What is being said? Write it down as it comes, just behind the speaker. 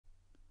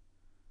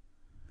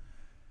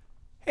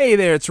Hey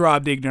there, it's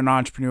Rob, the Ignorant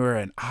Entrepreneur,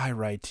 and I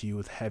write to you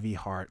with heavy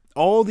heart.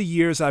 All the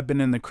years I've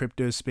been in the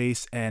crypto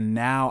space, and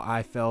now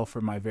I fell for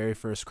my very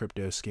first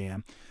crypto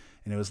scam.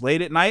 And it was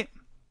late at night,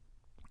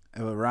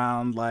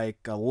 around like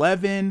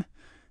 11,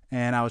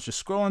 and I was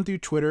just scrolling through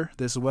Twitter.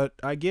 This is what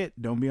I get.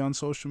 Don't be on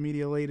social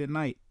media late at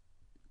night.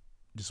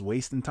 Just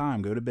wasting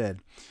time. Go to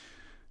bed.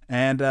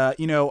 And,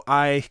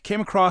 I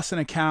came across an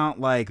account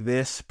like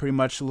this, pretty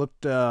much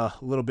looked a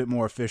little bit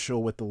more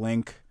official with the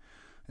link.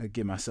 I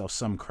give myself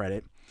some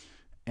credit.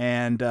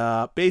 And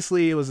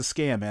basically it was a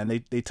scam, man.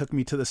 They took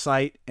me to the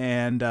site,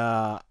 and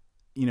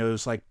it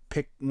was like,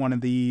 pick one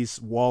of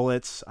these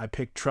wallets. I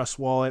picked Trust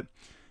Wallet,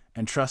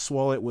 and Trust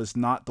Wallet was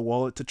not the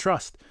wallet to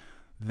trust.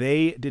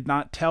 They did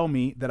not tell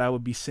me that I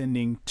would be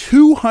sending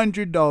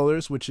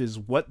 $200, which is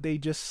what they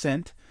just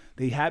sent.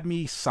 They had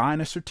me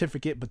sign a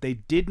certificate, but they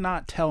did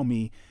not tell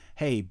me,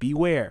 hey,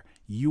 beware,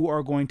 you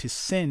are going to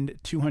send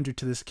 200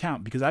 to this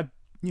account, because I've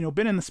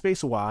been in the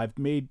space a while. I've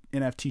made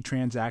NFT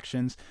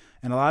transactions,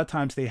 and a lot of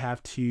times they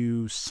have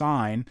to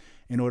sign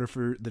in order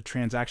for the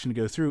transaction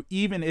to go through,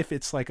 even if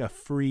it's like a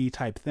free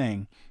type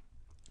thing.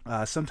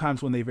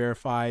 Sometimes when they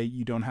verify,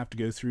 you don't have to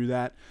go through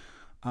that.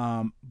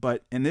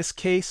 But in this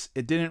case,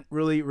 it didn't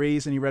really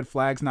raise any red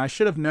flags. And I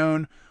should have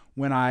known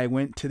when I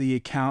went to the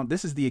account.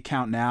 This is the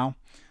account now.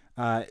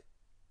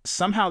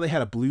 Somehow they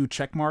had a blue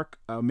check mark.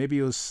 Maybe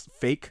it was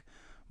fake.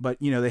 But,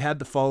 they had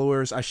the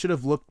followers. I should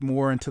have looked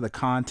more into the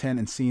content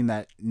and seen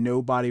that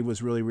nobody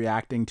was really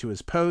reacting to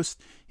his post.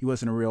 He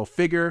wasn't a real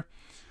figure.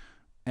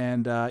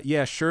 And,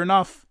 sure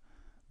enough,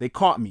 they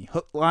caught me.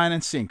 Hook, line,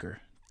 and sinker.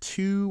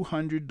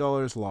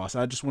 $200 loss.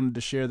 I just wanted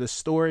to share this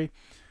story.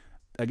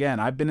 Again,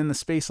 I've been in the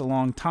space a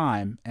long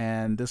time,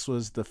 and this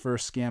was the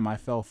first scam I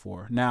fell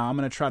for. Now, I'm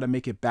going to try to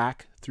make it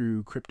back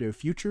through crypto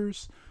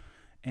futures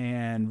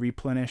and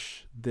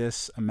replenish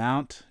this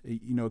amount.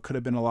 It could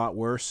have been a lot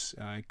worse.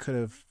 I could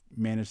have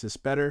managed this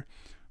better,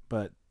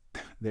 but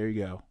there you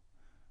go.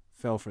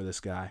 Fell for this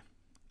guy.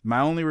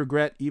 My only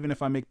regret, even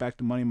if I make back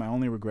the money, my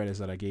only regret is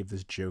that I gave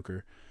this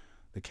joker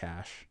the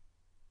cash.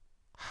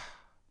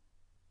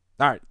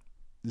 All right.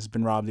 This has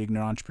been Rob, the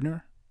Ignorant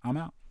Entrepreneur. I'm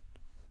out.